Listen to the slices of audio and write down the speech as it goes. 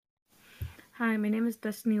Hi, my name is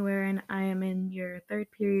Destiny Ware, and I am in your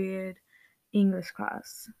third period English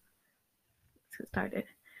class. Let's get started.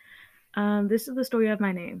 This is the story of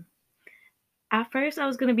my name. At first, I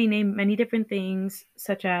was going to be named many different things,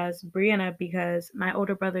 such as Brianna, because my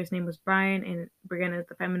older brother's name was Brian, and Brianna is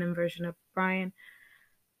the feminine version of Brian.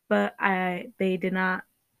 But they did not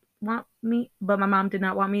want me. But my mom did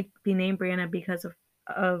not want me to be named Brianna because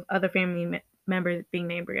of other family members being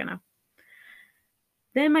named Brianna.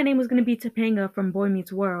 Then my name was going to be Topanga from Boy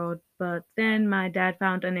Meets World, but then my dad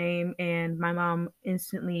found a name and my mom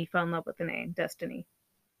instantly fell in love with the name, Destiny.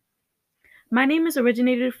 My name is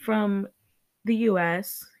originated from the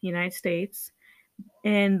US, United States,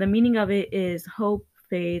 and the meaning of it is hope,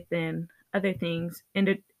 faith, and other things,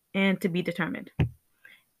 and to be determined.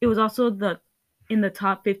 It was also in the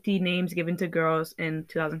top 50 names given to girls in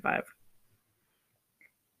 2005.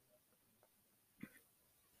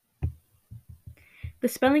 The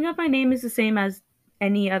spelling of my name is the same as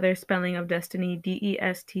any other spelling of Destiny,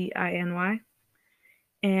 Destiny.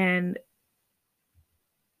 And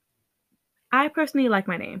I personally like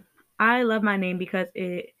my name. I love my name because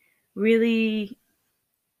it really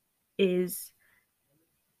is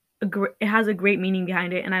it has a great meaning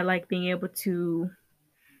behind it, and I like being able to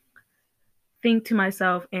think to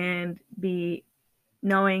myself and be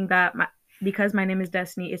knowing that because my name is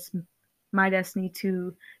Destiny, it's my destiny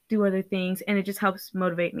to do other things, and it just helps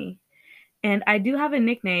motivate me. And I do have a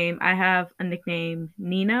nickname. I have a nickname,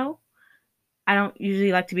 Nino. I don't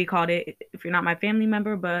usually like to be called it if you're not my family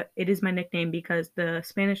member, but it is my nickname because the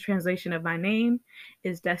Spanish translation of my name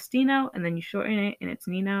is Destino, and then you shorten it, and it's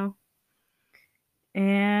Nino.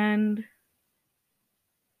 And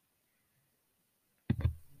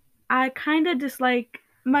I kind of dislike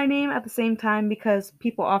my name at the same time because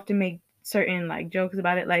people often make certain like jokes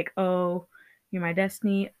about it, like, "Oh, you're my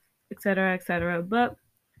destiny," etc., etc. But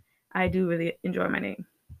I do really enjoy my name,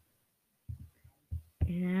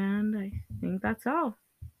 and I think that's all.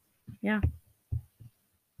 Yeah.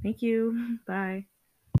 Thank you. Bye.